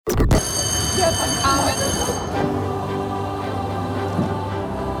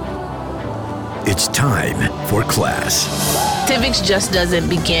It's time for class. Civics just doesn't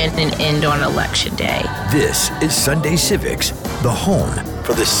begin and end on Election Day. This is Sunday Civics, the home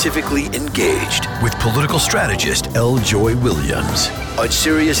for the civically engaged, with political strategist L. Joy Williams on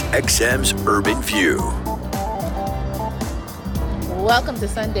Sirius XM's Urban View. Welcome to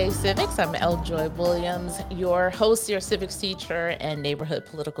Sunday Civics. I'm L. Joy Williams, your host, your civics teacher, and neighborhood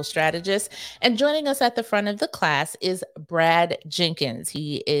political strategist. And joining us at the front of the class is Brad Jenkins.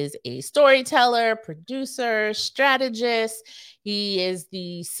 He is a storyteller, producer, strategist. He is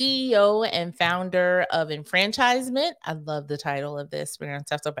the CEO and founder of Enfranchisement. I love the title of this. We're going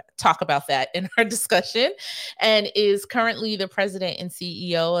to have to talk about that in our discussion. And is currently the president and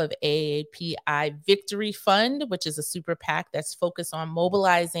CEO of AAPI Victory Fund, which is a super PAC that's focused on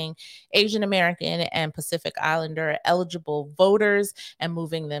mobilizing Asian American and Pacific Islander eligible voters and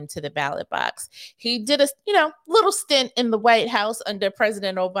moving them to the ballot box. He did a little stint in the White House under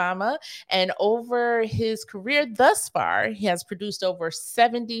President Obama, and over his career thus far, he has produced over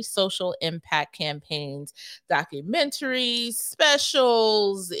 70 social impact campaigns, documentaries,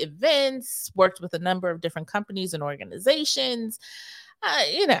 specials, events, worked with a number of different companies and organizations.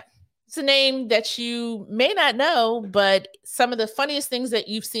 It's a name that you may not know, but some of the funniest things that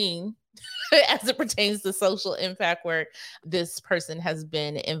you've seen as it pertains to social impact work, this person has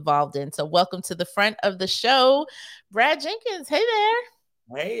been involved in. So welcome to the front of the show, Brad Jenkins. Hey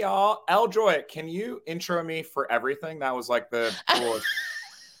there. Hey, y'all. L. Joy, can you intro me for everything? That was like the coolest.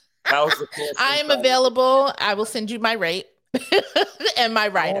 That was the coolest. I am available. I will send you my rate and my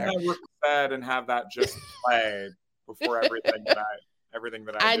writer. I work bed and have that just played before everything that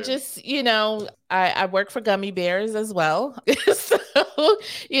I do. Just, I work for Gummy Bears as well. So,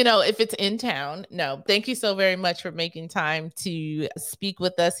 if it's in town, no, thank you so very much for making time to speak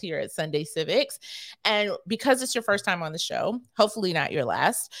with us here at Sunday Civics. And because it's your first time on the show, hopefully not your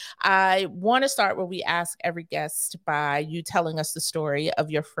last, I want to start where we ask every guest by you telling us the story of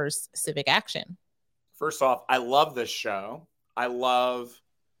your first civic action. First off, I love this show. I love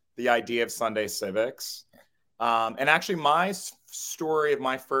the idea of Sunday Civics. And actually, my story of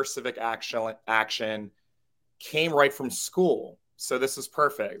my first civic action came right from school. So this is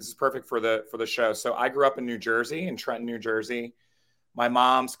perfect. This is perfect for the show. So I grew up in New Jersey, in Trenton, New Jersey. My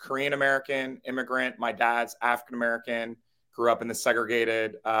mom's Korean-American immigrant. My dad's African-American. Grew up in the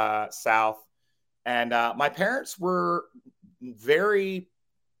segregated South. And my parents were very,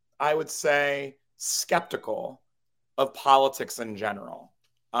 I would say, skeptical of politics in general.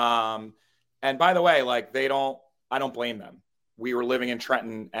 And by the way, I don't blame them. We were living in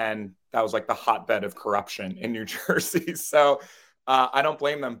Trenton, and that was like the hotbed of corruption in New Jersey. So I don't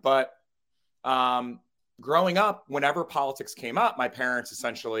blame them. But growing up, whenever politics came up, my parents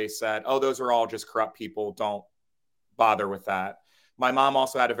essentially said, oh, those are all just corrupt people. Don't bother with that. My mom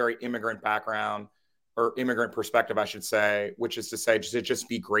also had a very immigrant background, or immigrant perspective, I should say, which is to say, just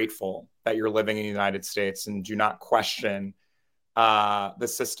be grateful that you're living in the United States and do not question the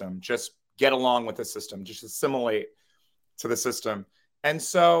system. Just get along with the system, just assimilate to the system. And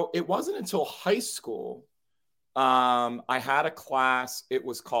so it wasn't until high school, I had a class, it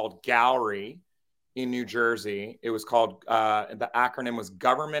was called Gallery in New Jersey. It was called, the acronym was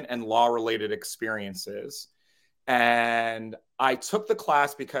Government and Law Related Experiences. And I took the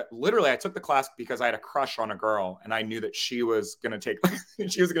class because I had a crush on a girl, and I knew that she was going to take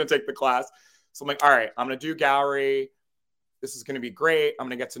the class. So I'm like, all right, I'm going to do Gallery. This is going to be great. I'm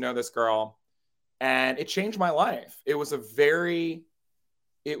going to get to know this girl. And it changed my life. It was the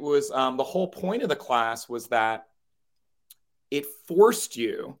whole point of the class was that it forced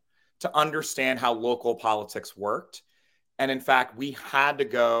you to understand how local politics worked. And in fact, we had to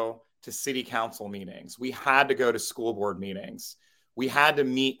go to city council meetings. We had to go to school board meetings. We had to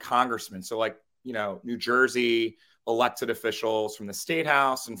meet congressmen. So New Jersey elected officials from the state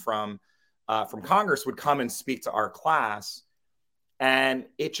house and from Congress would come and speak to our class. And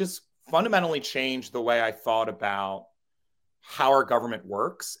it just fundamentally changed the way I thought about how our government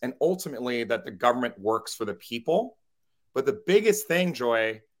works, and ultimately that the government works for the people. But the biggest thing,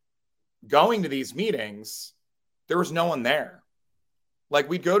 Joy, going to these meetings, there was no one there. Like,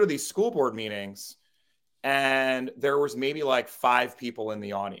 we'd go to these school board meetings and there was maybe like 5 people in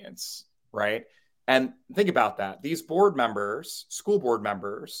the audience, right? And think about that. These board members, school board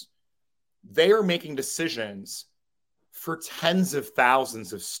members, they are making decisions for tens of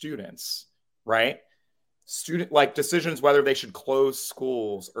thousands of students, right? Decisions whether they should close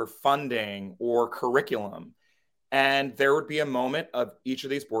schools or funding or curriculum. And there would be a moment of each of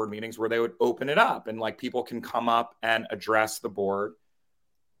these board meetings where they would open it up and people can come up and address the board.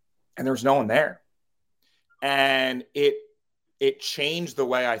 and there was no one there. And it changed the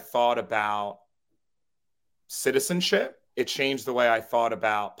way I thought about citizenship. It changed the way I thought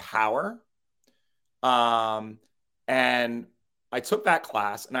about power. And I took that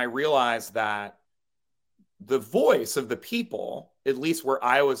class and I realized that the voice of the people, at least where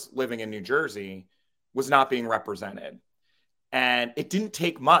I was living in New Jersey, was not being represented. And it didn't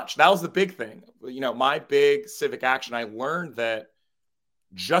take much. That was the big thing. You know, my big civic action, I learned that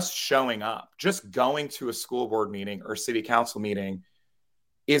just showing up, just going to a school board meeting or city council meeting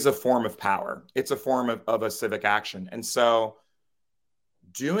is a form of power. It's a form of a civic action. And so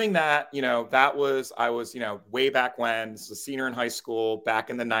doing that, you know, I was, you know, way back when, this was a senior in high school, back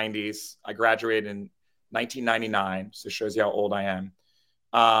in the 90s. I graduated in 1999, so it shows you how old I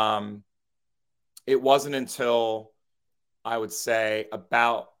am. It wasn't until I would say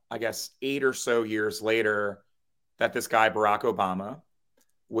about, I guess, 8 or so years later that this guy, Barack Obama,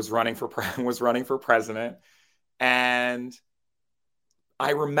 was running for president. And I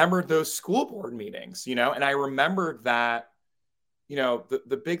remembered those school board meetings, you know, and I remembered that, you know,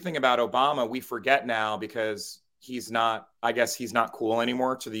 the big thing about Obama, we forget now because he's not cool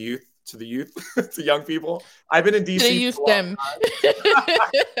anymore to the youth, to young people. I've been in DC. To youth them.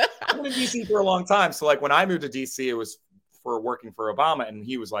 I've been in DC for a long time. So like when I moved to DC, it was for working for Obama and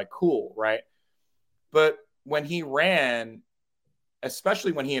he was like, cool. Right. But when he ran,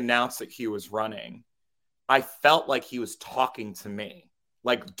 especially when he announced that he was running, I felt like he was talking to me,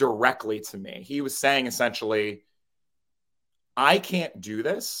 like directly to me. He was saying essentially, I can't do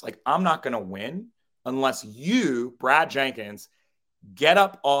this. Like, I'm not going to win unless you, Brad Jenkins, get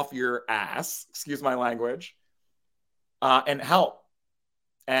up off your ass, excuse my language, and help.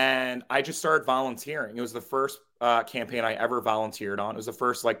 And I just started volunteering. It was the first campaign I ever volunteered on. It was the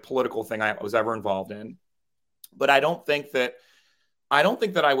first like political thing I was ever involved in. But I don't think that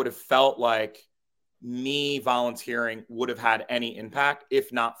I would have felt like me volunteering would have had any impact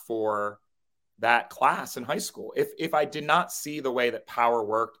if not for that class in high school. If I did not see the way that power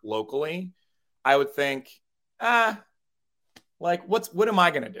worked locally, I would think, like what am I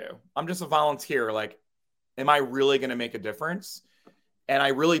going to do? I'm just a volunteer. Like, am I really going to make a difference? And I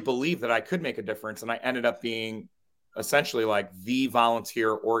really believed that I could make a difference. And I ended up being essentially like the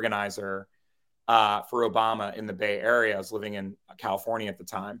volunteer organizer for Obama in the Bay Area. I was living in California at the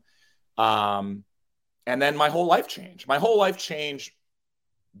time. And then my whole life changed. My whole life changed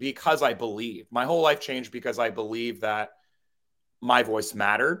because I believe. My whole life changed because I believe that my voice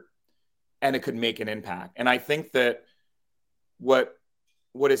mattered and it could make an impact. And I think that what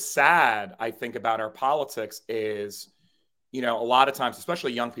is sad, I think, about our politics is, you know, a lot of times,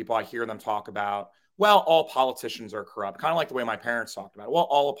 especially young people, I hear them talk about, well, all politicians are corrupt, kind of like the way my parents talked about it. Well,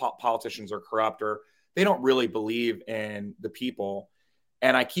 all politicians are corrupt, or they don't really believe in the people.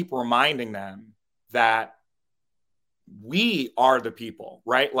 And I keep reminding them that we are the people,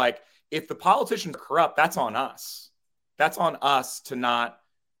 right? Like, if the politicians are corrupt, that's on us. That's on us to not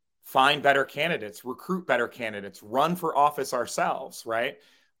find better candidates, recruit better candidates, run for office ourselves, right?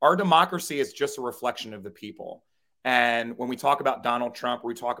 Our democracy is just a reflection of the people. And when we talk about Donald Trump,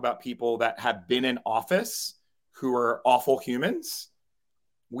 we talk about people that have been in office who are awful humans.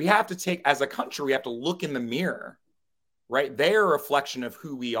 We have to take, as a country, we have to look in the mirror, right? They're a reflection of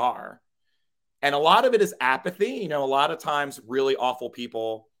who we are. And a lot of it is apathy. You know, a lot of times really awful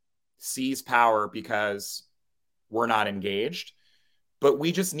people seize power because we're not engaged. But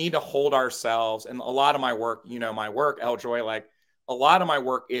we just need to hold ourselves. And a lot of my work, you know, my work, L-Joy, like a lot of my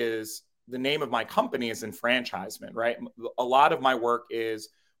work is, the name of my company is enfranchisement, right? A lot of my work is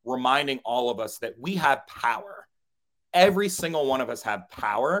reminding all of us that we have power. Every single one of us have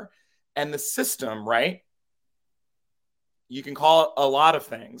power. And the system, right? You can call it a lot of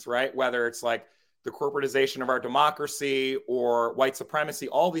things, right? Whether it's like the corporatization of our democracy or white supremacy,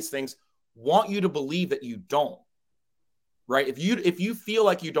 all these things want you to believe that you don't, right? If you feel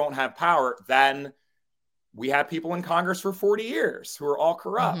like you don't have power, then we had people in Congress for 40 years who are all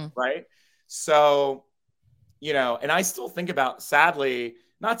corrupt, right? So, you know, and I still think about,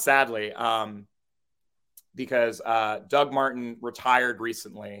 not sadly, because Doug Martin retired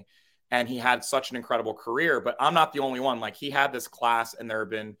recently and he had such an incredible career, but I'm not the only one. Like, he had this class and there have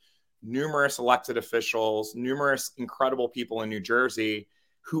been numerous elected officials, numerous incredible people in New Jersey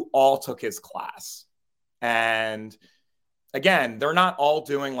who all took his class. And again, they're not all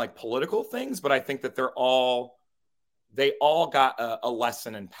doing like political things, but I think that they all got a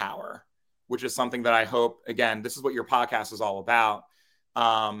lesson in power, which is something that I hope, again, this is what your podcast is all about.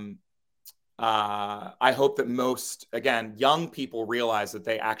 I hope that most, again, young people realize that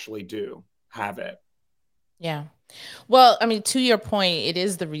they actually do have it. Yeah. Well, I mean, to your point, it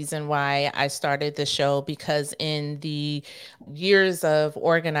is the reason why I started the show, because in the years of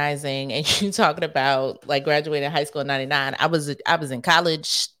organizing, and you talking about like graduating high school in 99, I was in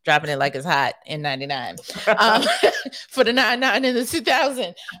college dropping it like it's hot in 99 um, for the 99 and the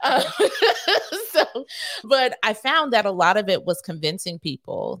 2000. So, but I found that a lot of it was convincing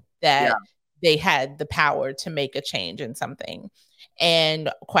people Yeah. that they had the power to make a change in something. And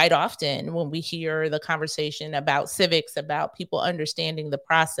quite often, when we hear the conversation about civics, about people understanding the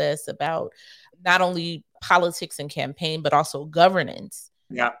process, about not only politics and campaign, but also governance,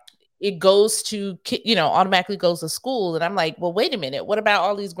 Yeah. it goes to, automatically goes to school. And I'm like, well, wait a minute. What about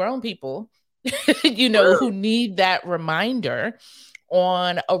all these grown people, who need that reminder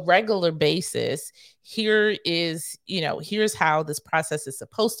on a regular basis? Here's how this process is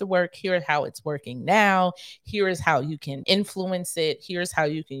supposed to work. Here's how it's working now. Here is how you can influence it. Here's how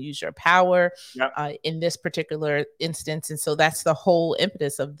you can use your power in this particular instance. And so that's the whole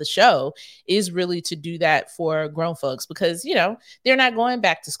impetus of the show, is really to do that for grown folks, because, they're not going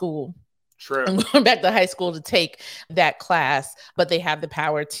back to school. True. I'm going back to high school to take that class, but they have the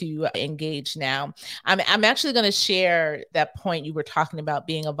power to engage now. I'm actually going to share that point you were talking about,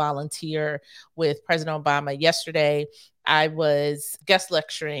 being a volunteer with President Obama. Yesterday, I was guest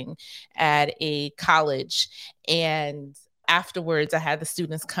lecturing at a college, and afterwards, I had the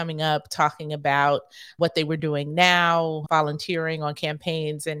students coming up talking about what they were doing now, volunteering on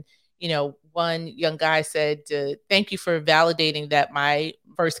campaigns. And one young guy said, thank you for validating that my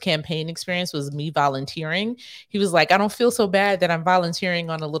first campaign experience was me volunteering. He was like, I don't feel so bad that I'm volunteering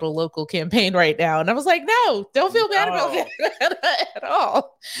on a little local campaign right now. And I was like, no, don't feel bad about that at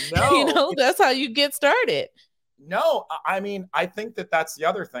all. No. That's how you get started. No, I mean, I think that that's the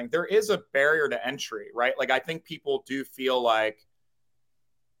other thing. There is a barrier to entry, right? Like, I think people do feel like,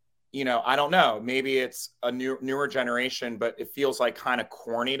 I don't know, maybe it's a newer generation, but it feels like kind of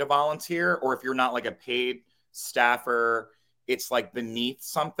corny to volunteer. Or if you're not like a paid staffer, it's like beneath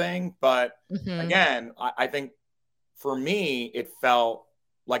something. But again, I think for me, it felt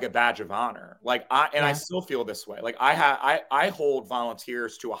like a badge of honor. Like I still feel this way. Like I hold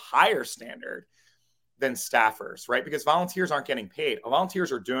volunteers to a higher standard than staffers, right? Because volunteers aren't getting paid.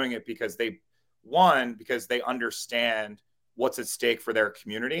 Volunteers are doing it because because they understand what's at stake for their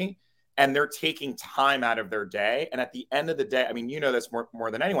community, and they're taking time out of their day. And at the end of the day, I mean, this more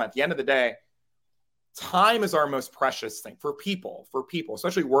than anyone, at the end of the day, time is our most precious thing for people,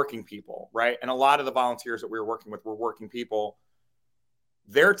 especially working people, right? And a lot of the volunteers that we were working with were working people.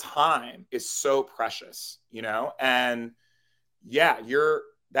 Their time is so precious, and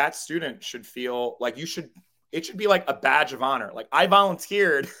that student should feel like it should be like a badge of honor. Like, I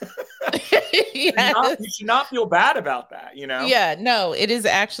volunteered. Yes. You should not feel bad about that, Yeah, no, it is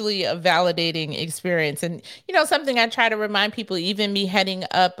actually a validating experience. And, something I try to remind people, even me heading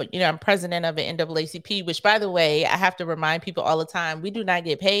up, I'm president of an NAACP, which, by the way, I have to remind people all the time, we do not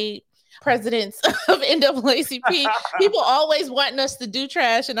get paid. Presidents of NAACP, people always wanting us to do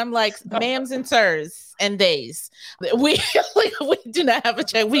trash, and I'm like, ma'ams and sirs and theys, we do not have a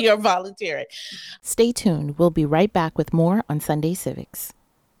check. We are volunteering. Stay tuned. We'll be right back with more on Sunday Civics.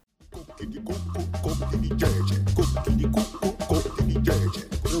 All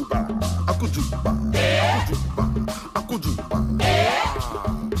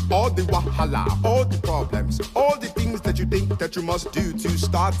the wahala, all the problems, all the things that you think that you must do to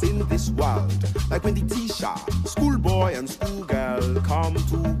start in this world. Like when the teacher, schoolboy and schoolgirl come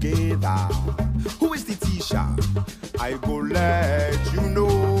together. Who is the teacher? I go let you know.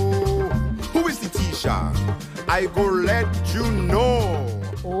 Who is the teacher? I go let you know.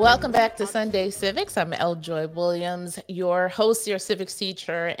 Welcome back to Sunday Civics. I'm L. Joy Williams, your host, your civics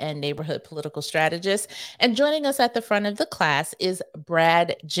teacher, and neighborhood political strategist. And joining us at the front of the class is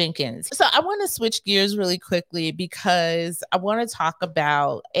Brad Jenkins. So I want to switch gears really quickly, because I want to talk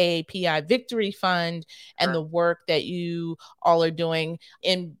about AAPI Victory Fund and the work that you all are doing.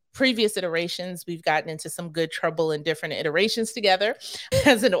 In previous iterations, we've gotten into some good trouble in different iterations together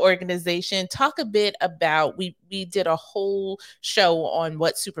as an organization. Talk a bit about, we did a whole show on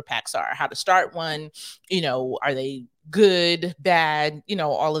what super PACs are, how to start one, are they good, bad,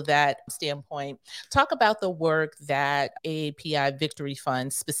 all of that standpoint. Talk about the work that AAPI Victory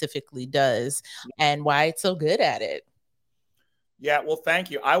Fund specifically does and why it's so good at it. Yeah, well,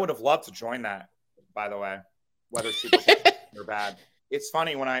 thank you. I would have loved to join that, by the way, whether super PACs or bad. It's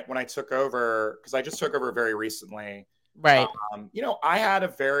funny when I took over, because I just took over very recently. Right. I had a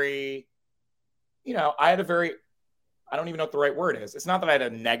very, I don't even know what the right word is. It's not that I had a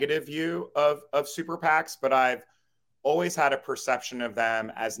negative view of super PACs, but I've always had a perception of them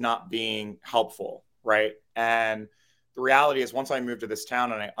as not being helpful, right? And the reality is, once I moved to this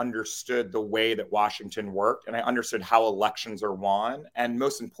town and I understood the way that Washington worked, and I understood how elections are won, and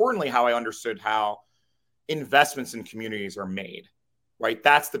most importantly, how I understood how investments in communities are made, right?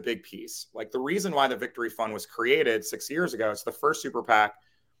 That's the big piece. Like, the reason why the Victory Fund was created 6 years ago, it's the first super PAC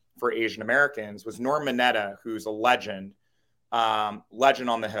for Asian Americans, was Norm Mineta, who's a legend on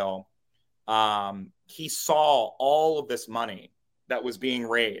the Hill. He saw all of this money that was being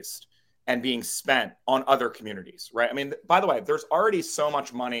raised and being spent on other communities, right? I mean, by the way, there's already so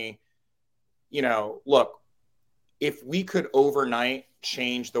much money. Look, if we could overnight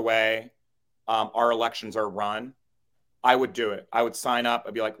change the way our elections are run, I would do it. I would sign up.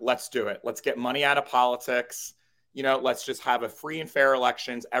 I'd be like, let's do it. Let's get money out of politics. Let's just have a free and fair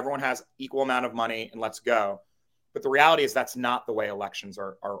elections. Everyone has equal amount of money, and let's go. But the reality is that's not the way elections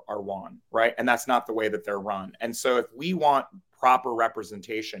are won, right? And that's not the way that they're run. And so if we want proper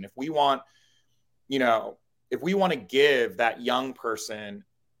representation, if we want to give that young person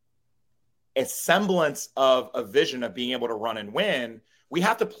a semblance of a vision of being able to run and win, we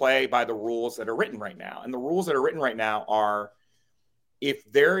have to play by the rules that are written right now. And the rules that are written right now are, if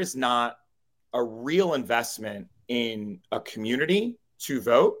there is not a real investment in a community to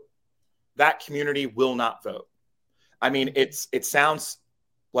vote, that community will not vote. I mean, it sounds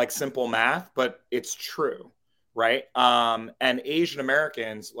like simple math, but it's true, right? And Asian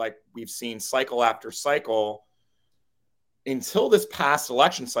Americans, like we've seen cycle after cycle, until this past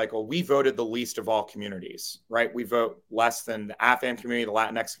election cycle, we voted the least of all communities, right? We vote less than the Afghan community, the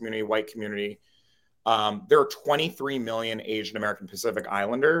Latinx community, white community. There are 23 million Asian American Pacific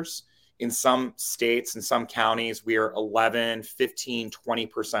Islanders. In some states, in some counties, we are 11, 15,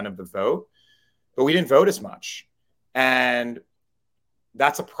 20% of the vote, but we didn't vote as much. And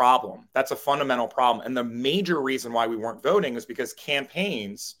that's a problem. That's a fundamental problem. And the major reason why we weren't voting is because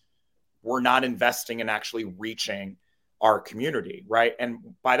campaigns were not investing in actually reaching our community, right? And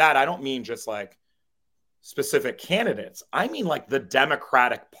by that, I don't mean just like specific candidates. I mean like the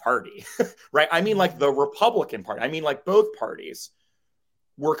Democratic Party, right? I mean like the Republican Party. I mean like both parties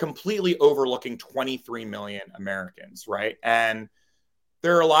were completely overlooking 23 million Americans, right? And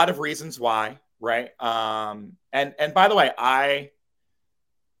there are a lot of reasons why, right? And by the way, I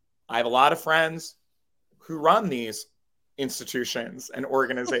have a lot of friends who run these institutions and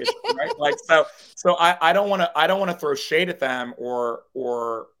organizations, right? Like, so I don't want to throw shade at them or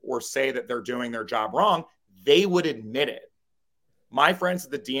say that they're doing their job wrong. They would admit it. My friends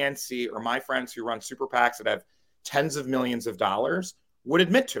at the DNC or my friends who run super PACs that have tens of millions of dollars would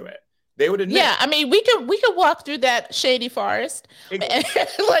admit to it. They would admit. Yeah, I mean, we could walk through that shady forest and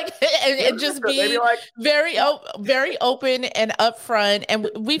just be like, very open and upfront. And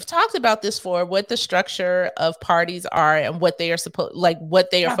we've talked about this for what the structure of parties are and what they are what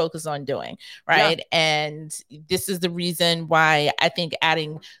they are focused on doing, right? Yeah. And this is the reason why I think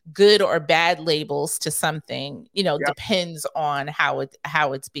adding good or bad labels to something, depends on how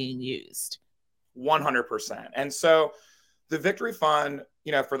it's being used. 100%. And so the Victory Fund,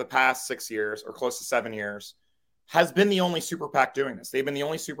 for the past 6 years or close to 7 years, has been the only super PAC doing this. They've been the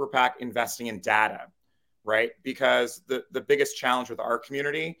only super PAC investing in data, right? Because the biggest challenge with our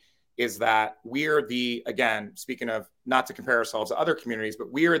community is that we are again, speaking of not to compare ourselves to other communities,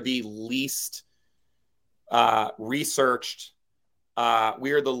 but we are the least researched,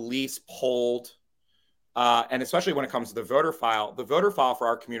 we are the least polled, and especially when it comes to the voter file for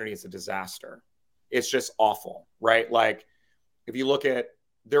our community is a disaster. It's just awful, right? Like, if you look at,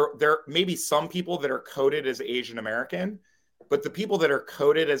 there may be some people that are coded as Asian American, but the people that are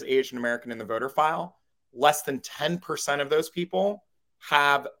coded as Asian American in the voter file, less than 10% of those people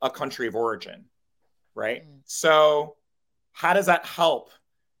have a country of origin, right? So how does that help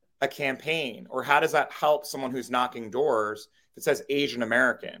a campaign, or how does that help someone who's knocking doors if it says Asian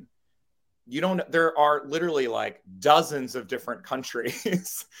American? There are literally like dozens of different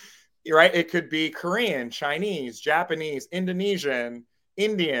countries. Right? It could be Korean, Chinese, Japanese, Indonesian,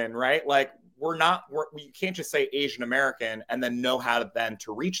 Indian, right? Like we can't just say Asian American and then know how to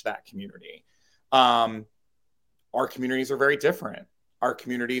reach that community. Our communities are very different. Our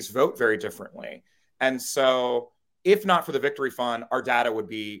communities vote very differently. And so if not for the Victory Fund, our data would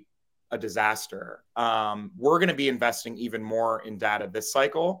be a disaster. We're going to be investing even more in data this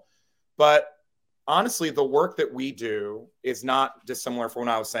cycle, but honestly, the work that we do is not dissimilar from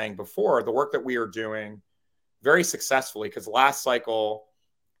what I was saying before. The work that we are doing very successfully, because last cycle,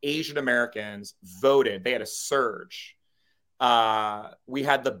 Asian Americans voted. They had a surge. We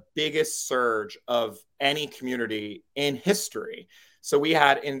had the biggest surge of any community in history. So we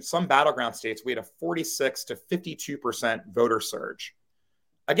had, in some battleground states, we had a 46 to 52% voter surge.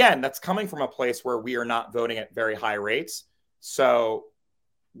 again, that's coming from a place where we are not voting at very high rates. So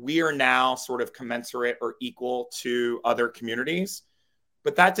we are now sort of commensurate or equal to other communities.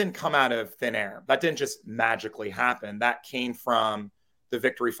 But that didn't come out of thin air. That didn't just magically happen. That came from the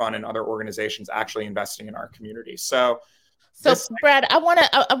Victory Fund and other organizations actually investing in our community. So Brad, I want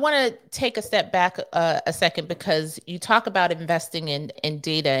to take a step back a second, because you talk about investing in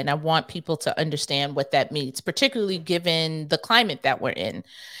data, and I want people to understand what that means, particularly given the climate that we're in.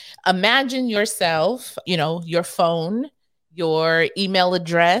 Imagine yourself, your phone, your email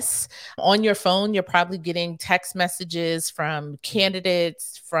address. On your phone, you're probably getting text messages from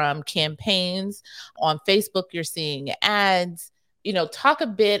candidates, from campaigns. On Facebook, you're seeing ads. Talk a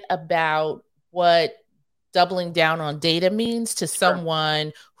bit about what doubling down on data means to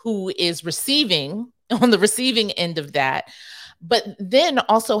someone who is on the receiving end of that, but then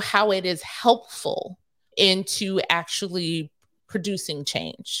also how it is helpful into actually producing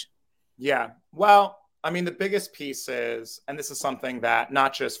change. Yeah. Well, I mean, the biggest piece is, and this is something that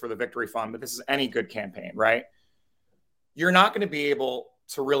not just for the Victory Fund, but this is any good campaign, right? You're not going to be able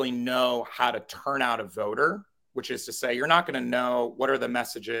to really know how to turn out a voter, which is to say, you're not going to know what are the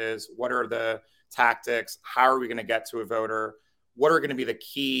messages, what are the tactics, how are we going to get to a voter, what are going to be the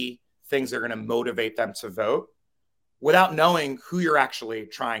key things that are going to motivate them to vote, without knowing who you're actually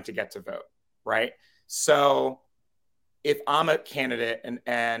trying to get to vote, right? So if I'm a candidate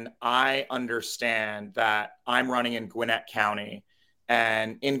and I understand that I'm running in Gwinnett County,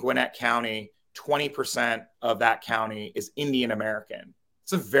 and in Gwinnett County, 20% of that county is Indian American,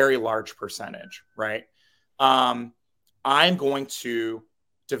 it's a very large percentage, right? I'm going to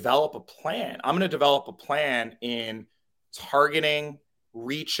develop a plan. I'm going to develop a plan in targeting,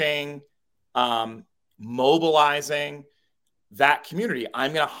 reaching, mobilizing that community.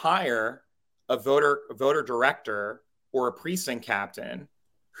 I'm going to hire a voter director or a precinct captain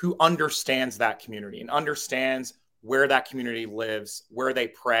who understands that community and understands where that community lives, where they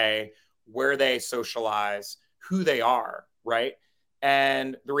pray, where they socialize, who they are, right?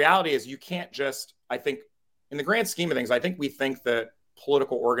 And the reality is, you can't just, I think, in the grand scheme of things, I think we think that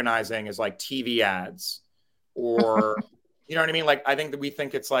political organizing is like TV ads, or, you know what I mean? Like, I think that we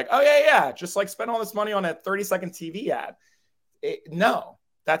think it's like, oh yeah, just like spend all this money on a 30-second TV ad. No,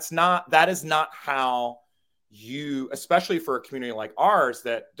 that is not how you, especially for a community like ours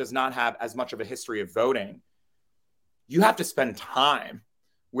that does not have as much of a history of voting, you have to spend time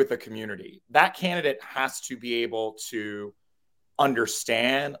with a community. That candidate has to be able to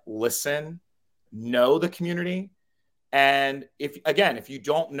understand, listen, know the community. And if you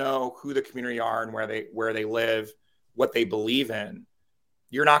don't know who the community are and where they live, what they believe in,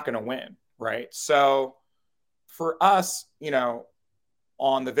 you're not going to win, right? So for us,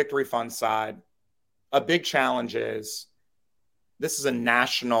 on the Victory Fund side, a big challenge is this is a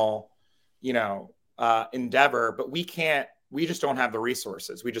national, endeavor, but we just don't have the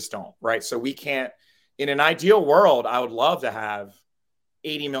resources. We just don't, right? So we can't, in an ideal world, I would love to have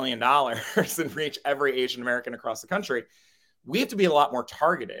 $80 million and reach every Asian American across the country. We have to be a lot more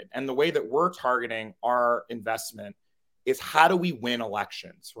targeted. And the way that we're targeting our investment is, how do we win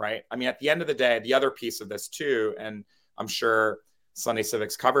elections, right? I mean, at the end of the day, the other piece of this too, and I'm sure Sunday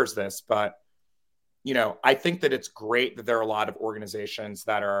Civics covers this, but I think that it's great that there are a lot of organizations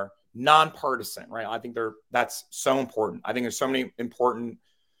that are nonpartisan, right? I think that's so important. I think there's so many important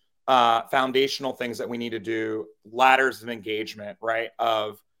foundational things that we need to do, ladders of engagement, right?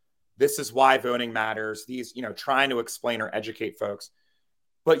 Of this is why voting matters. These, trying to explain or educate folks.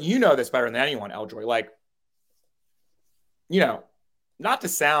 But this better than anyone, Eljoy. Like, not to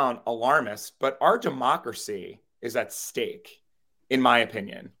sound alarmist, but our democracy is at stake, in my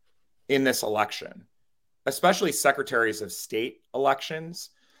opinion, in this election, especially secretaries of state elections.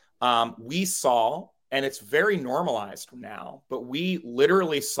 We saw, and it's very normalized now, but we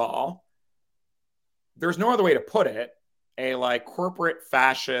literally saw, there's no other way to put it, a corporate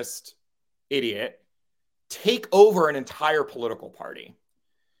fascist idiot take over an entire political party.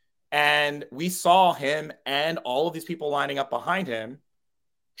 And we saw him and all of these people lining up behind him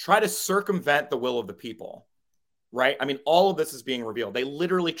try to circumvent the will of the people, right? I mean, all of this is being revealed. They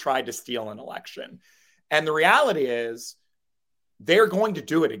literally tried to steal an election. And the reality is, they're going to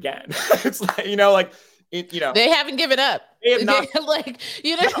do it again. It's like, they haven't given up. They have not.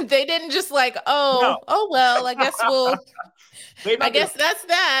 They didn't just oh, well, I guess I guess that's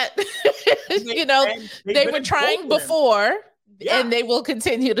that. They were trying before, and they will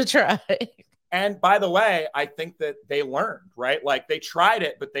continue to try. And by the way, I think that they learned, right? Like, they tried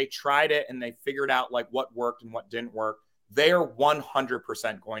it, but they tried it and they figured out what worked and what didn't work. They are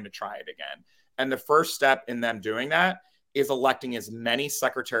 100% going to try it again. And the first step in them doing that is electing as many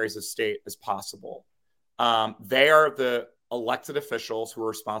secretaries of state as possible. They are the elected officials who are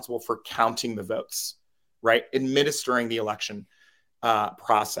responsible for counting the votes, right? Administering the election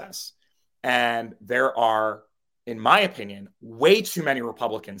process. And there are, in my opinion, way too many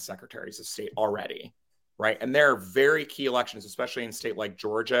Republican secretaries of state already, right? And there are very key elections, especially in a state like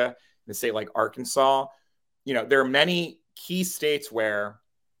Georgia, in a state like Arkansas. You know, there are many key states where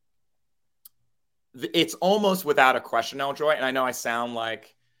it's almost without a question, Eljoy. And I know I sound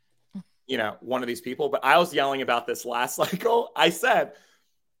like, you know, one of these people, but I was yelling about this last cycle. I said,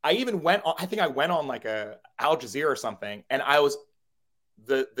 I even went on, I think I went on like a Al Jazeera or something. And I was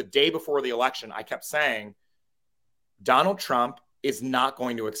the day before the election, I kept saying, Donald Trump is not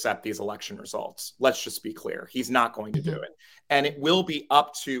going to accept these election results. Let's just be clear. He's not going to do it. And it will be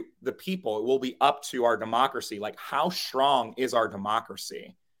up to the people. It will be up to our democracy. Like, how strong is our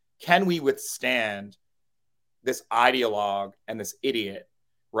democracy? Can we withstand this ideologue and this idiot,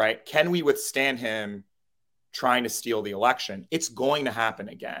 right? Can we withstand him trying to steal the election? It's going to happen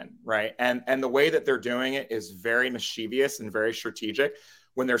again, right? And the way that they're doing it is very mischievous and very strategic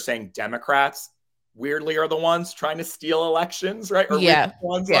when they're saying Democrats weirdly are the ones trying to steal elections, right? Or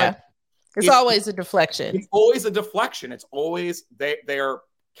Like, it's always a deflection. It's always a deflection. It's always, they are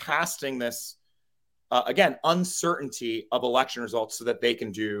casting this, again, uncertainty of election results so that they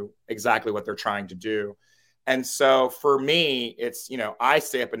can do exactly what they're trying to do. And so for me, it's, you know, I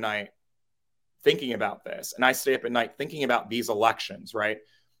stay up at night thinking about this, and I stay up at night thinking about these elections, right?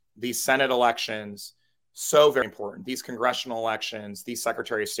 These Senate elections, so very important. These congressional elections, these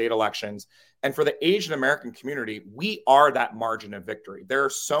Secretary of State elections. And for the Asian American community, we are that margin of victory. There are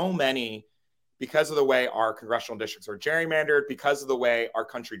so many, because of the way our congressional districts are gerrymandered, because of the way our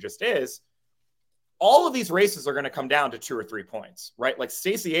country just is, all of these races are going to come down to 2 or 3 points, right? Like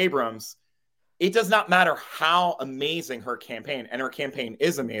Stacey Abrams, it does not matter how amazing her campaign, and her campaign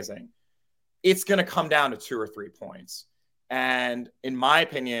is amazing, it's going to come down to 2 or 3 points. And in my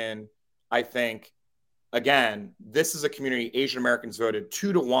opinion, I think, again, this is a community, Asian Americans voted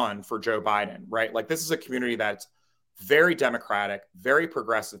 2-1 for Joe Biden, right? Like, this is a community that's very democratic, very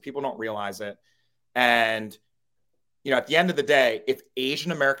progressive. People don't realize it. And, you know, at the end of the day, if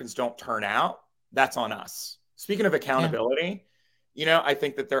Asian Americans don't turn out, that's on us. Speaking of accountability, you know, I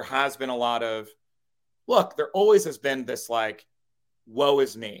think that there has been a lot of, look, there always has been this like, woe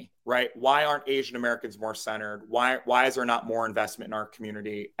is me, right? Why aren't Asian Americans more centered? Why is there not more investment in our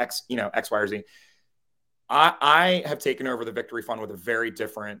community? X, Y, or Z. I have taken over the Victory Fund with a very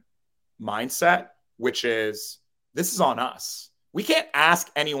different mindset, which is, this is on us. We can't ask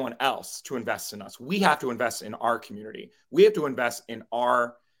anyone else to invest in us. We have to invest in our community. We have to invest in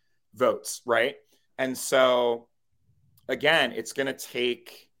our votes, right? And so, again, it's going to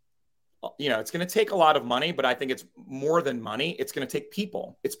take, you know, it's going to take a lot of money, but I think it's more than money. It's going to take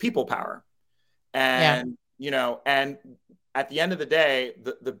people. It's people power. And, you know, and at the end of the day,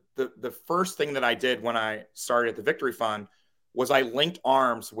 the first thing that I did when I started at the Victory Fund was I linked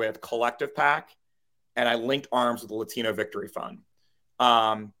arms with Collective PAC, and I linked arms with the Latino Victory Fund.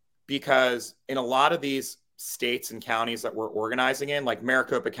 Because in a lot of these states and counties that we're organizing in, like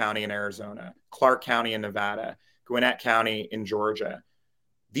Maricopa County in Arizona, Clark County in Nevada, Gwinnett County in Georgia,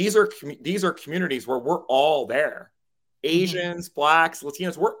 these are communities where we're all there. Asians, Blacks,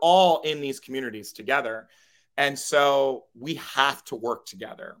 Latinos, we're all in these communities together. And so we have to work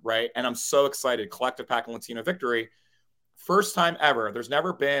together, right? And I'm so excited. Collective PAC and Latino Victory, first time ever. There's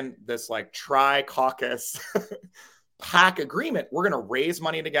never been this like tri-caucus PAC agreement. We're going to raise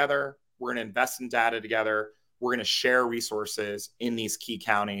money together. We're going to invest in data together. We're going to share resources in these key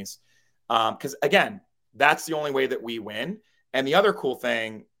counties. Because again, that's the only way that we win. And the other cool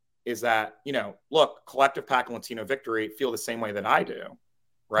thing is that, you know, look, Collective PAC and Latino Victory feel the same way that I do,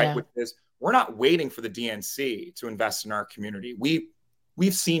 right? Yeah. Which is, we're not waiting for the DNC to invest in our community.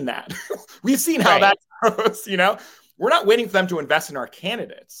 We've seen that. We've seen how that goes, you know? We're not waiting for them to invest in our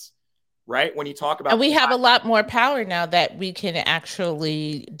candidates, right? When you talk about— And we have a lot more power now that we can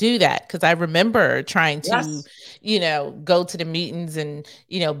actually do that. Because I remember trying to, you know, go to the meetings and,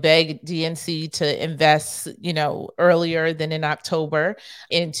 you know, beg DNC to invest, you know, earlier than in October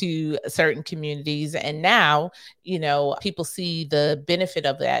into certain communities. And now, you know, people see the benefit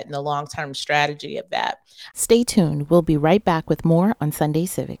of that and the long-term strategy of that. Stay tuned. We'll be right back with more on Sunday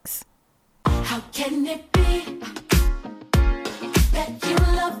Civics. How can it be that you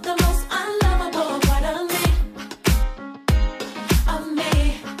love the most unlovable part of me?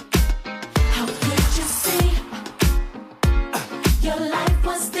 How could you see your life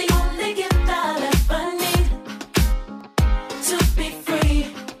was the only gift I'll ever need to be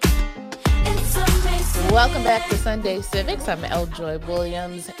free? It's amazing. Welcome back to Sunday Civics. I'm L. Joy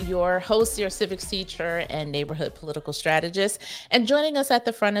Williams, your host, your civics teacher, and neighborhood political strategist. And joining us at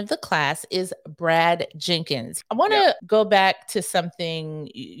the front of the class is Brad Jenkins. I want to go back to something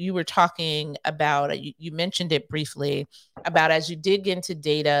you were talking about. You mentioned it briefly about as you dig into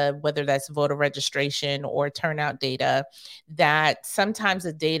data, whether that's voter registration or turnout data, that sometimes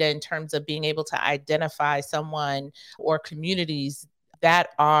the data in terms of being able to identify someone or communities that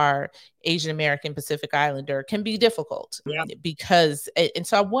are Asian American, Pacific Islander can be difficult because, and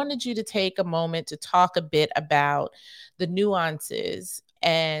so I wanted you to take a moment to talk a bit about the nuances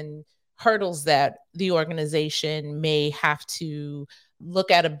and hurdles that the organization may have to look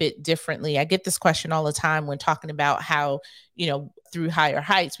at a bit differently. I get this question all the time when talking about how, through Higher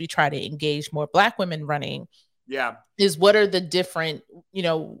Heights, we try to engage more Black women running. Yeah. Is what are the different,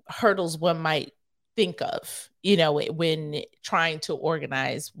 hurdles one might think of, when trying to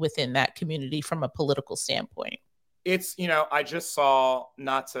organize within that community from a political standpoint? It's, I just saw,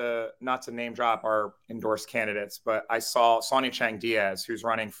 not to name drop our endorsed candidates, but I saw Sonia Chang Diaz, who's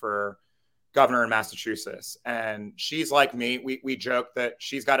running for governor in Massachusetts. And she's like me. We joke that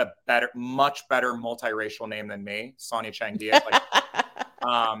she's got a much better multiracial name than me, Sonia Chang Diaz.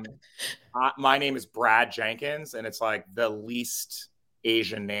 My name is Brad Jenkins, and it's like the least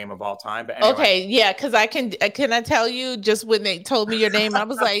Asian name of all time. But anyway. Okay, yeah, because I tell you, just when they told me your name, I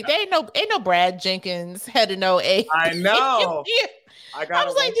was like, they ain't no Brad Jenkins head of no A. I know. Yeah. I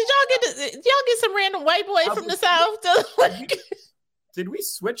was like, did y'all get some random white boy from the South? Did we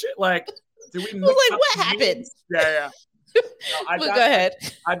switch it? Did we? I was like, what happened? Yeah. No, go ahead.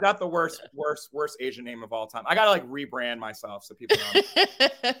 I've got the worst Asian name of all time. I gotta rebrand myself so people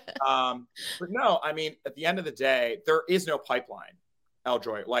know. But no, I mean, at the end of the day, there is no pipeline.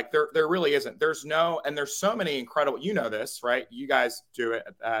 Eljoy, there really isn't. There's so many incredible, this, right? You guys do it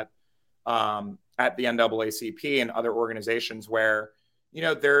at the NAACP and other organizations where,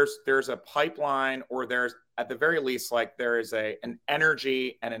 there's a pipeline, or there's at the very least, there is an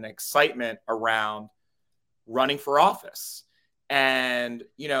energy and an excitement around running for office. And,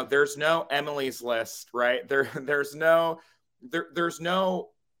 there's no Emily's List, right? There's no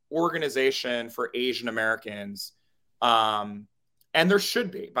organization for Asian Americans. And there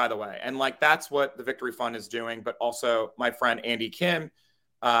should be, by the way. And that's what the Victory Fund is doing. But also my friend Andy Kim,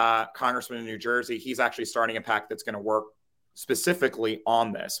 congressman in New Jersey, he's actually starting a PAC that's going to work specifically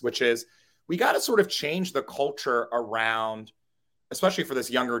on this, which is we got to sort of change the culture around, especially for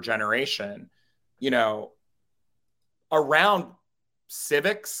this younger generation, around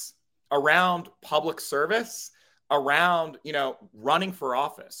civics, around public service, around, running for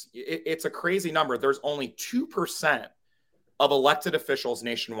office. It's a crazy number. There's only 2% of elected officials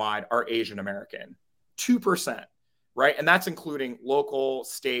nationwide are Asian American, 2%, right? And that's including local,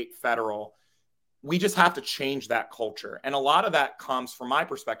 state, federal. We just have to change that culture. And a lot of that comes, from my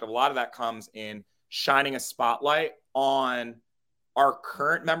perspective, in shining a spotlight on our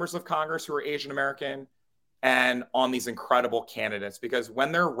current members of Congress who are Asian American and on these incredible candidates. Because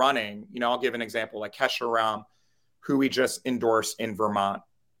when they're running, I'll give an example, like Kesha Ram, who we just endorsed in Vermont.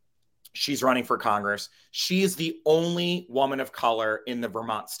 She's running for Congress. She is the only woman of color in the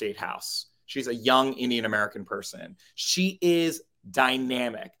Vermont State House. She's a young Indian American person. She is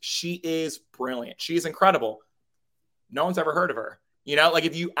dynamic. She is brilliant. She is incredible. No one's ever heard of her.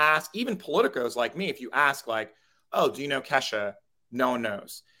 If you ask, even politicos like me, if you ask oh, do you know Kesha? No one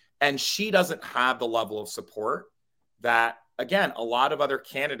knows. And she doesn't have the level of support that, again, a lot of other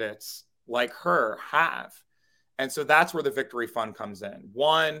candidates like her have. And so that's where the Victory Fund comes in.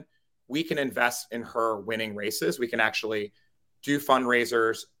 One, we can invest in her winning races. We can actually do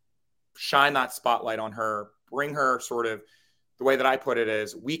fundraisers, shine that spotlight on her, bring her sort of, the way that I put it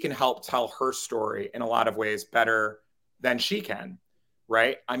is, we can help tell her story in a lot of ways better than she can,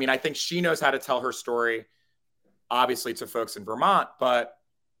 right? I mean, I think she knows how to tell her story, obviously, to folks in Vermont, but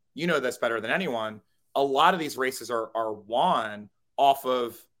you know this better than anyone. A lot of these races are won off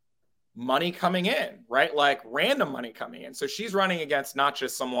of money coming in, right? Random money coming in. So she's running against not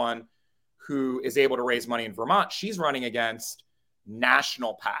just someone who is able to raise money in Vermont. She's running against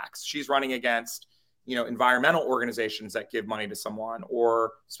national PACs. She's running against, environmental organizations that give money to someone,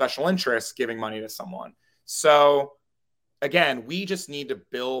 or special interests giving money to someone. So again, we just need to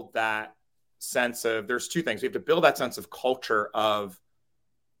build that sense of, there's two things. We have to build that sense of culture of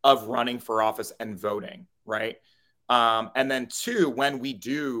running for office and voting, right? And then two, when we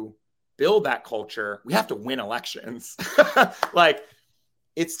do build that culture, we have to win elections.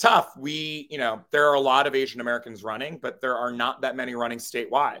 It's tough. There are a lot of Asian Americans running, but there are not that many running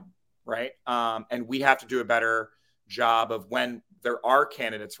statewide, right? And we have to do a better job of, when there are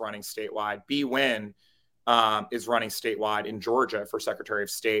candidates running statewide, win is running statewide in Georgia for Secretary of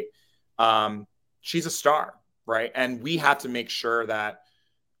State. She's a star, right? And we have to make sure that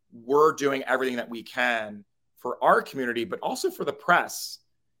we're doing everything that we can for our community, but also for the press.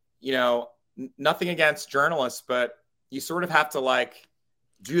 You know, nothing against journalists, but you sort of have to like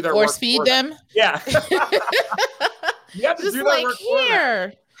do their Force work feed for them. Yeah. You have to Just do like their work for them.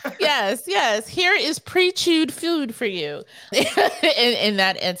 here. Yes. Here is pre-chewed food for you. in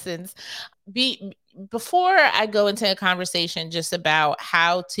that instance. Before I go into a conversation just about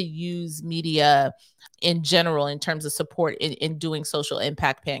how to use media in general in terms of support in doing social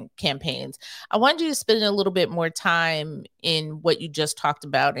impact campaigns, I wanted you to spend a little bit more time in what you just talked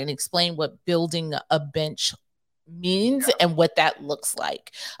about and explain what building a bench means and what that looks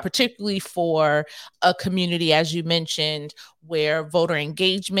like, particularly for a community, as you mentioned, where voter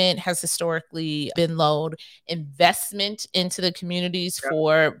engagement has historically been low. Investment into the communities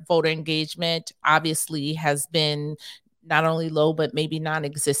for voter engagement obviously has been not only low, but maybe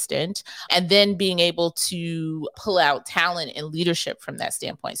non-existent. And then being able to pull out talent and leadership from that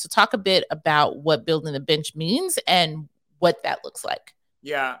standpoint. So talk a bit about what building the bench means and what that looks like.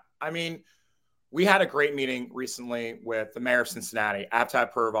 Yeah. I mean, we had a great meeting recently with the mayor of Cincinnati,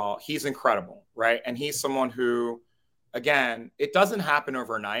 Aftab Purval. He's incredible, right? And he's someone who, again, it doesn't happen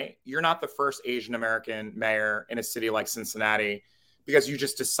overnight. You're not the first Asian American mayor in a city like Cincinnati because you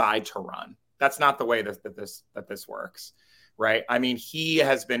just decide to run. That's not the way that this works, right? I mean, he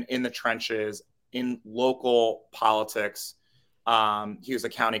has been in the trenches in local politics. He was a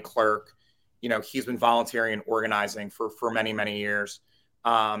county clerk. You know, he's been volunteering and organizing for many, many years.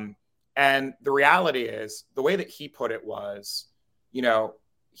 And the reality is, the way that he put it was, you know,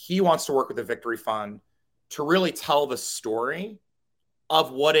 he wants to work with the Victory Fund to really tell the story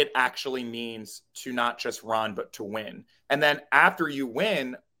of what it actually means to not just run, but to win. And then after you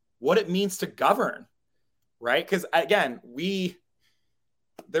win, what it means to govern, right? Because again,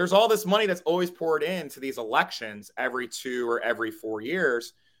 there's all this money that's always poured into these elections every 2 or every 4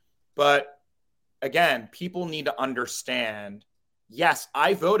 years. But again, people need to understand, yes,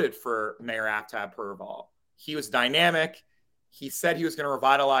 I voted for Mayor Aftab Purval. He was dynamic. He said he was going to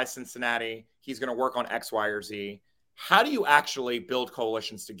revitalize Cincinnati. He's going to work on X, Y, or Z. How do you actually build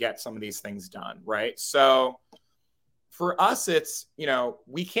coalitions to get some of these things done, right? So for us, it's, you know,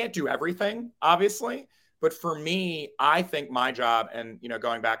 we can't do everything, obviously. But for me, I think my job, and, you know,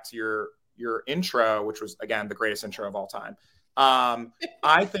 going back to your intro, which was, again, the greatest intro of all time,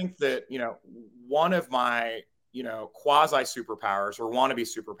 I think that, you know, one of my, you know, quasi superpowers or wannabe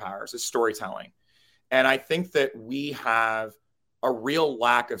superpowers is storytelling. And I think that we have a real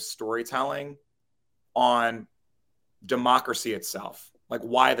lack of storytelling on democracy itself, like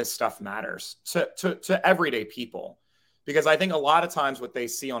why this stuff matters to everyday people. Because I think a lot of times what they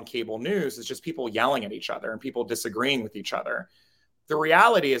see on cable news is just people yelling at each other and people disagreeing with each other. The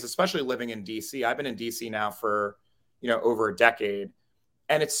reality is, especially living in DC, I've been in DC now for, you know, over a decade.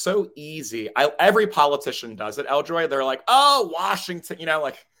 And it's so easy. Every politician does it, Eljoy. They're like, oh, Washington, you know,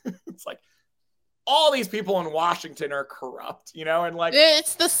 like, it's like all these people in Washington are corrupt, you know, and like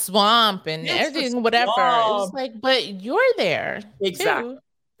it's the swamp and everything, whatever. It's like, but you're there. Exactly. Too.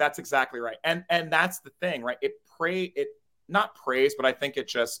 That's exactly right. And that's the thing, right? It not praise, but I think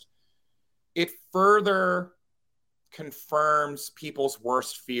it further confirms people's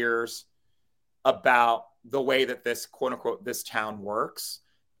worst fears about the way that this, quote unquote, this town works.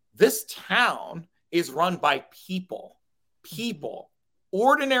 This town is run by people,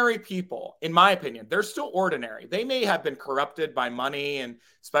 ordinary people, in my opinion. They're still ordinary. They may have been corrupted by money and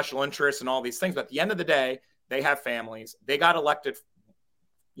special interests and all these things, but at the end of the day, they have families. They got elected.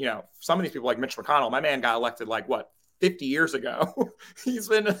 You know, some of these people like Mitch McConnell, my man got elected like, what, 50 years ago. He's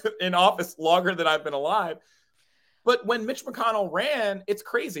been in office longer than I've been alive. But when Mitch McConnell ran, it's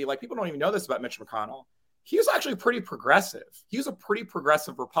crazy. Like, people don't even know this about Mitch McConnell. He was actually pretty progressive. He was a pretty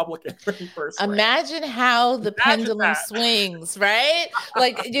progressive Republican when he first ran. Imagine how the pendulum swings, right?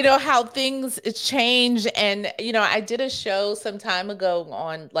 Like, you know, how things change. And, you know, I did a show some time ago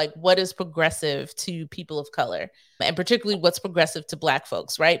on like what is progressive to people of color, and particularly what's progressive to Black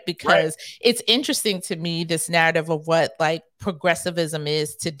folks, right? Because it's interesting to me, this narrative of what like progressivism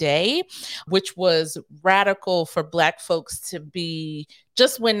is today, which was radical for Black folks to be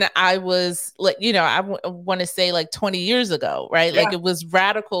just when I was like, you know, I want to say like 20 years ago, right? Yeah. Like it was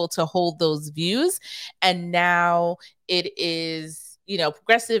radical to hold those views. And now it is, you know,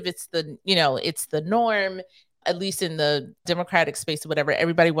 progressive. It's the, you know, it's the norm, at least in the Democratic space or whatever.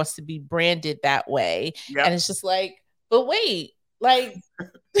 Everybody wants to be branded that way. Yeah. And it's just like, but wait, like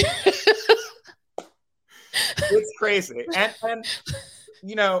it's crazy. And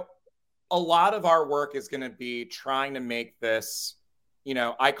you know, a lot of our work is going to be trying to make this,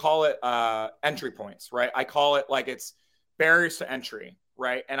 I call it entry points, right? I call it like it's barriers to entry,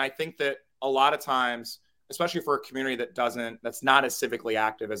 right? And I think that a lot of times, especially for a community that's not as civically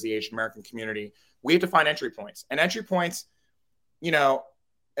active as the Asian American community, we have to find entry points. And entry points,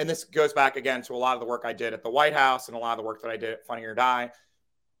 and this goes back again to a lot of the work I did at the White House and a lot of the work that I did at Funny or Die.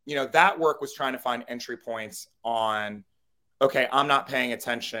 That work was trying to find entry points on, okay, I'm not paying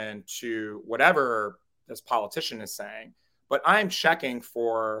attention to whatever this politician is saying, but I'm checking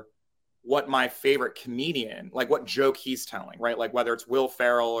for what my favorite comedian, like what joke he's telling, right? Like whether it's Will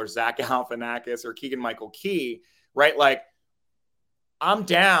Ferrell or Zach Galifianakis or Keegan-Michael Key, right? Like I'm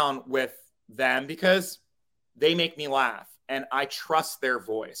down with them because they make me laugh and I trust their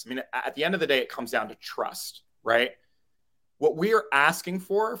voice. I mean, at the end of the day, it comes down to trust, right? What we are asking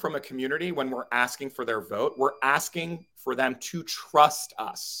for from a community when we're asking for their vote, we're asking for them to trust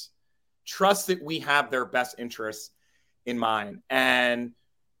us, trust that we have their best interests in mind. And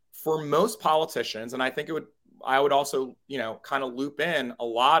for most politicians, and I think I would also, kind of loop in a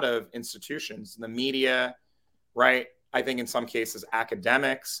lot of institutions, the media, right? I think in some cases,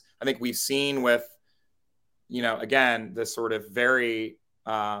 academics. I think we've seen with, again, this sort of very,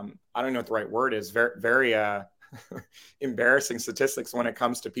 I don't know what the right word is, very, very embarrassing statistics when it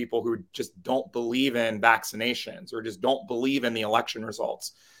comes to people who just don't believe in vaccinations or just don't believe in the election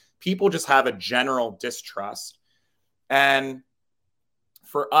results. People just have a general distrust. And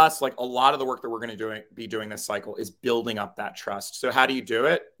for us, like a lot of the work that we're going to be doing this cycle is building up that trust. So how do you do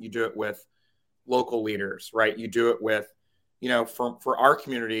it? You do it with local leaders, right? You do it with, for our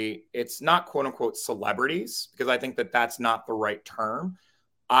community, it's not quote unquote celebrities, because I think that that's not the right term.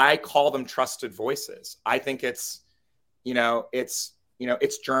 I call them trusted voices. I think it's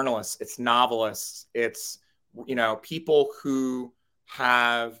journalists, it's novelists, it's, people who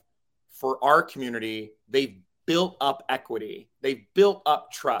have, for our community, they've built up equity. They've built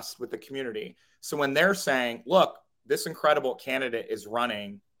up trust with the community. So when they're saying, look, this incredible candidate is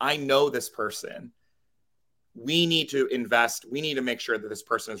running, I know this person. We need to invest. We need to make sure that this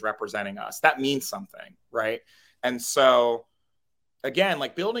person is representing us. That means something, right? And so, again,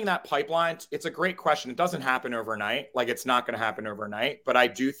 like building that pipeline, it's a great question. It doesn't happen overnight. Like it's not going to happen overnight. But I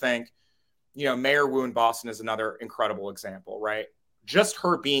do think, Mayor Wu in Boston is another incredible example, right? Just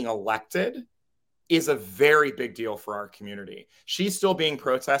her being elected is a very big deal for our community. She's still being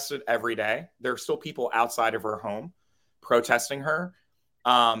protested every day. There are still people outside of her home protesting her.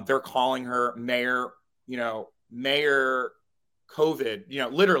 They're calling her Mayor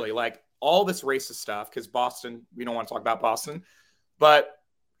COVID, literally like all this racist stuff, because Boston, we don't want to talk about Boston, but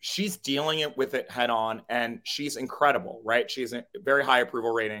she's dealing with it head on and she's incredible, right? She's a very high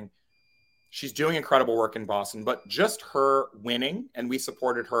approval rating. She's doing incredible work in Boston, but just her winning, and we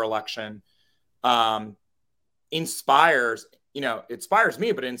supported her election, inspires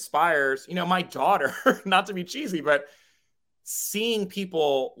me, but inspires, my daughter, not to be cheesy, but seeing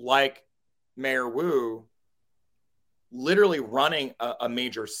people like Mayor Wu literally running a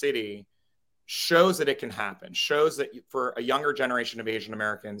major city shows that it can happen, shows that for a younger generation of Asian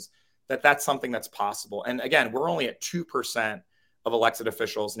Americans, that's something that's possible. And again, we're only at 2% of elected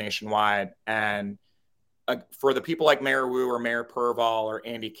officials nationwide. And for the people like Mayor Wu or Mayor Purval or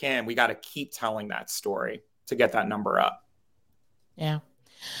Andy Kim, we got to keep telling that story to get that number up. Yeah.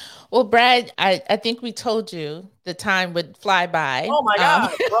 Well, Brad, I think we told you the time would fly by. Oh my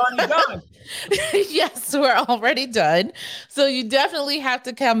God, we're already done. Yes, we're already done. So you definitely have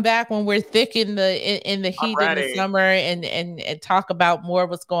to come back when we're thick in the heat in the summer and talk about more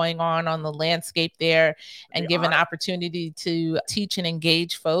what's going on the landscape there and give an opportunity to teach and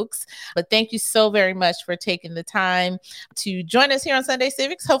engage folks. But thank you so very much for taking the time to join us here on Sunday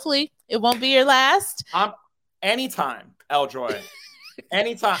Civics. Hopefully it won't be your last. Anytime, Eljoy.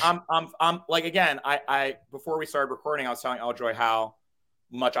 Anytime. I'm like, again, I before we started recording, I was telling Eljoy how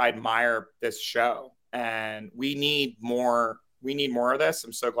much I admire this show, and we need more of this.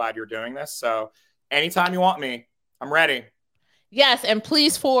 I'm so glad you're doing this. So anytime you want me, I'm ready. Yes, and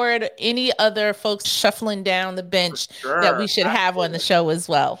please forward any other folks shuffling down the bench that we should have on the show as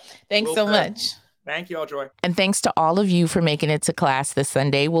well. Thanks so much. Thank you, Eljoy. And thanks to all of you for making it to class this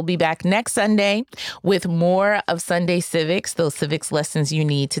Sunday. We'll be back next Sunday with more of Sunday Civics, those civics lessons you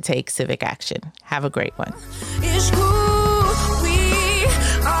need to take civic action. Have a great one. It's cool.